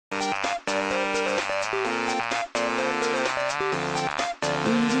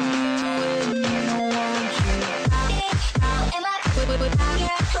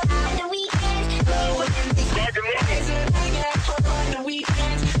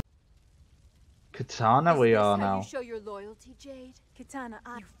Kitana we are Is this how now. you show your loyalty, Jade? Kitana,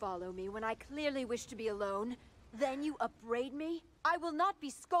 You follow me when I clearly wish to be alone. Then you upbraid me? I will not be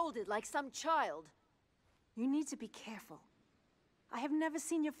scolded like some child. you need to be careful. I have never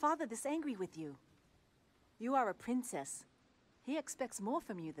seen your father this angry with you. You are a princess. He expects more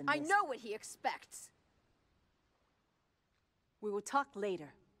from you than this. I know what he expects. We will talk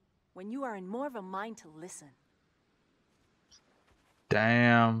later, when you are in more of a mind to listen.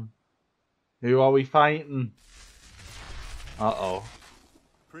 Damn. Who are we fighting? Uh-oh.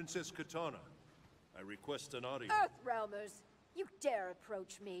 Princess Kitana, I request an audience. Earthrealmers, you dare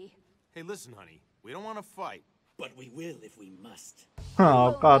approach me. Hey, listen, honey. We don't want to fight. But we will if we must. You Oh,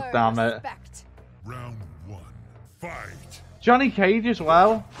 will god learn damn it. respect. Round one. Fight! Johnny Cage as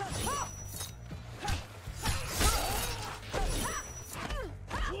well.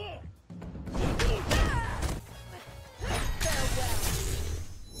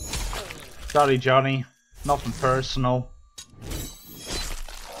 Sorry, Johnny. Nothing personal.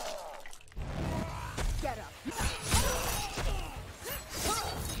 Get up.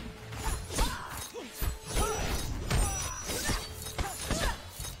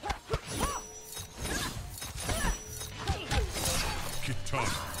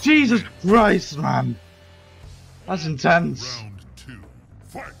 Kitana. Jesus Christ, man. That's intense. Round two.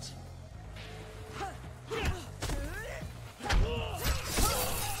 Fight!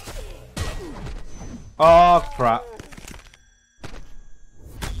 Oh, crap.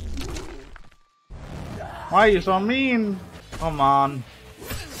 Why are you so mean? Come on.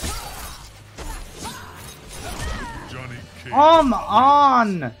 Johnny Cage. Come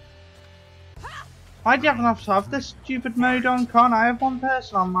on! Why do you have to have this stupid mode on? Can't I have one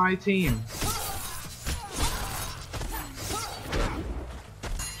person on my team?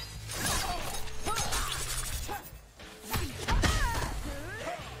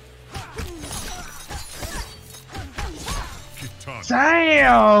 Kitana.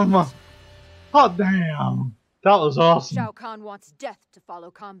 Damn! Oh damn! That was awesome. Shao Kahn wants death to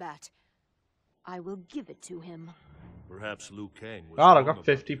follow combat. I will give it to him. Perhaps Liu Kang was God, I wrong got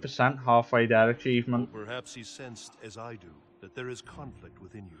about 50% halfway there achievement. it. Perhaps he sensed, as I do, that there is conflict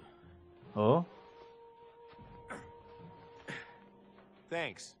within you. Oh?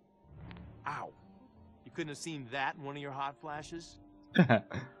 Thanks. Ow. You couldn't have seen that in one of your hot flashes?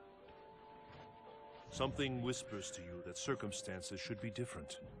 Something whispers to you that circumstances should be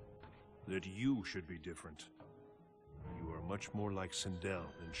different. That you should be different. You are much more like Sindel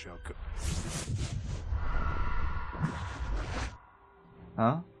than Shao Kahn.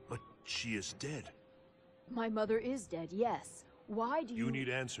 Huh? But she is dead. My mother is dead, yes. Why do you... You need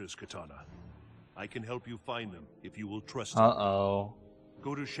answers, Kitana. I can help you find them if you will trust me. Uh-oh.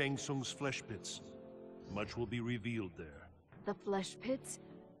 Go to Shang Tsung's flesh pits. Much will be revealed there. The flesh pits?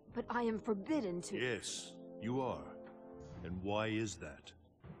 But I am forbidden to... Yes, you are. And why is that?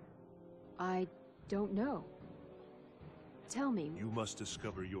 I don't know. Tell me. You must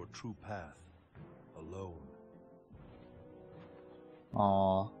discover your true path. Alone.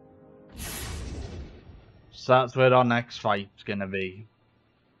 Aw. So that's where our next fight's gonna be.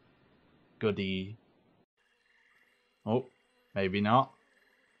 Goody. Oh, maybe not.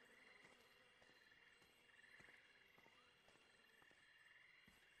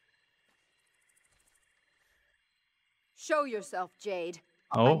 Show yourself, Jade.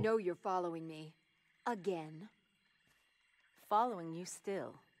 I Oh. know you're following me. Again. Following you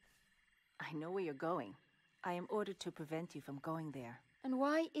still. I know where you're going. I am ordered to prevent you from going there. And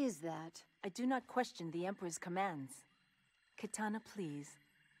why is that? I do not question the Emperor's commands. Kitana, please,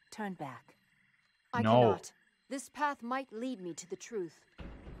 turn back. I No. cannot. This path might lead me to the truth.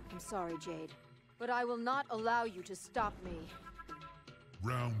 I'm sorry, Jade, but I will not allow you to stop me.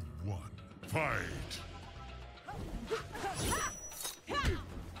 Round one. Fight!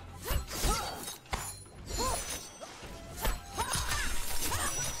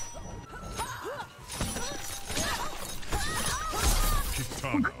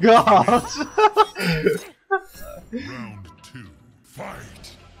 Kitana. God! Round two.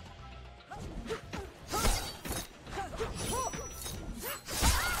 Fight!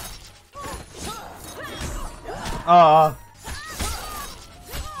 Ah.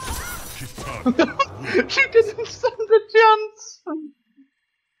 Kitana. She didn't stand a chance!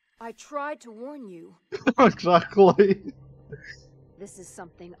 I tried to warn you. Exactly. This is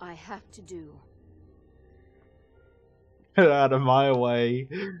something I have to do. Get out of my way.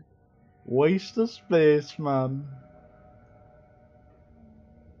 Waste of space, man.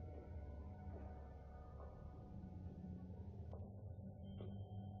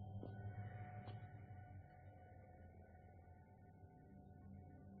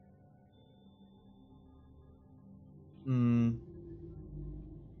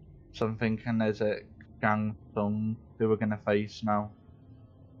 So I'm thinking, is it Shang Tsung who we're gonna face now?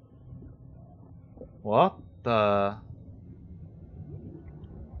 What the?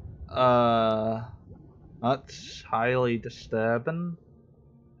 That's highly disturbing.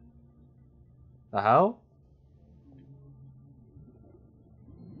 The hell?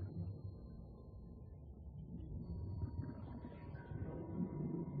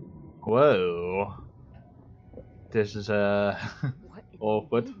 Whoa. This is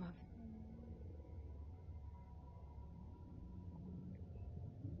awkward.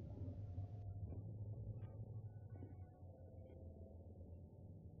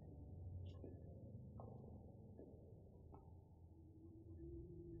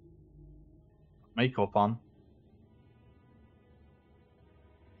 Makeup on.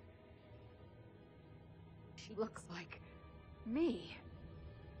 She looks like me.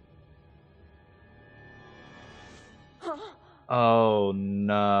 Oh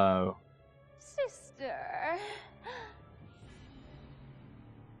no. Sister.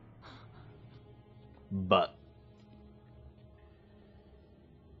 But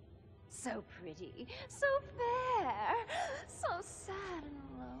So pretty, so fair, so sad and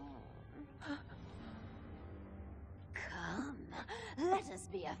alone. Come, let us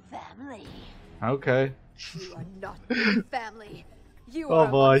be a family. okay. You are not a family. You Oh, are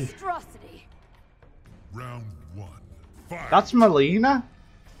a boy. monstrosity. Round 1. Fight. That's Melina?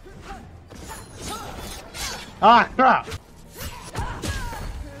 Ah, crap!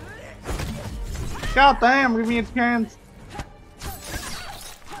 God damn, give me a chance.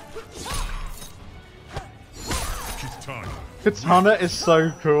 Kitana. Kitana is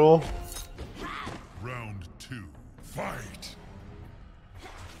so cool. Round 2. Fight.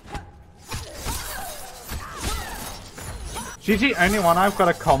 She's the only one I've got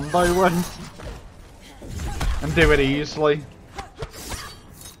a combo with. And do it easily.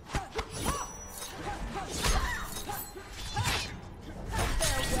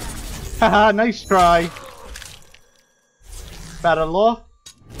 Haha, nice try. Better luck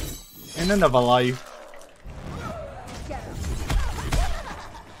in another life.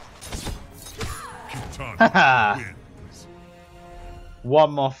 Kitana wins.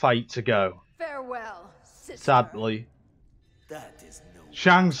 One more fight to go. Farewell, sister. Sadly. That is no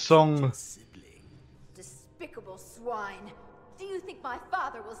Shang Tsung. sibling. Despicable swine. Do you think my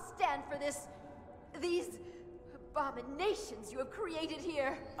father will stand for this? These abominations you have created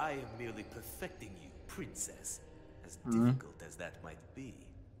here? I am merely perfecting you, princess. As difficult as that might be.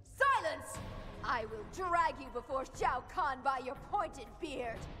 Silence! I will drag you before Shao Kahn by your pointed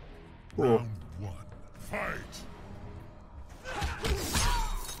beard. Round 1. Fight.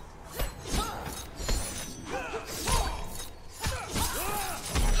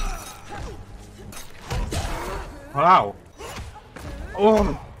 Wow.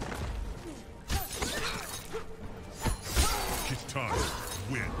 Oh.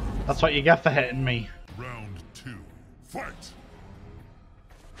 Kitana wins. That's what you get for hitting me. Round 2. Fight.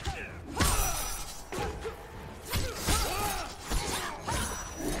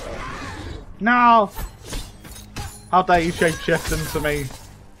 No! How dare you shapeshift into me?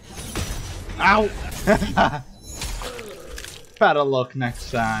 Ow! Better luck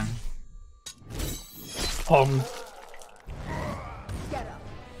next time. Pong. Get up.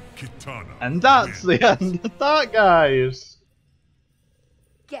 Kitana. And that's the end of that, guys.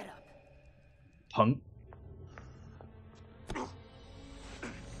 Get up. Punk.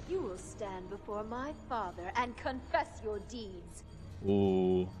 You will stand before my father and confess your deeds.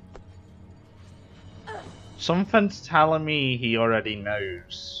 Ooh. Something's telling me he already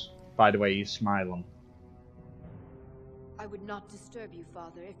knows. By the way, he's smiling. I would not disturb you,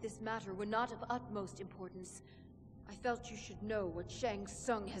 father, if this matter were not of utmost importance. I felt you should know what Shang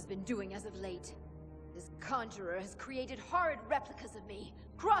Tsung has been doing as of late. This conjurer has created horrid replicas of me,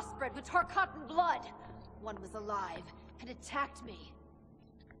 crossbred with Tarkatan blood. One was alive and attacked me.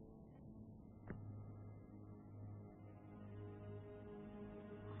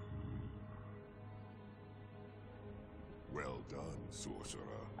 Well done, sorcerer.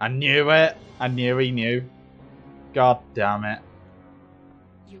 I knew it. I knew he knew. God damn it.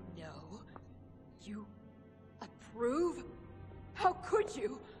 You know? You approve? How could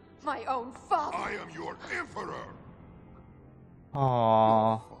you? My own father! I am your emperor!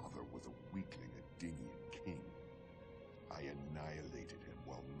 Aww. Your father was a weakling Adinian king. I annihilated him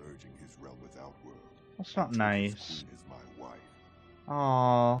while merging his realm with Outworld. That's not His nice. queen is my wife.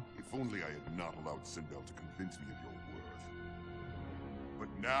 Aww. If only I had not allowed Sindel to convince me of your worth. But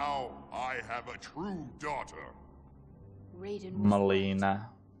now I have a true daughter. Raiden was Melina.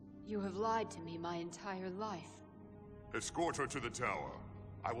 right. You have lied to me my entire life. Escort her to the tower.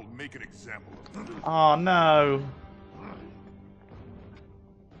 I will make an example of you. Oh no.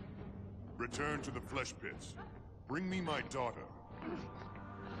 Return to the flesh pits. Bring me my daughter. I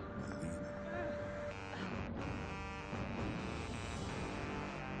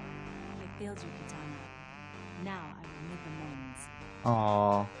failed you, Kitana. Now I will make amends.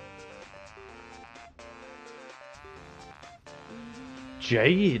 Oh.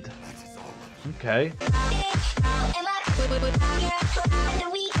 Jade. Okay.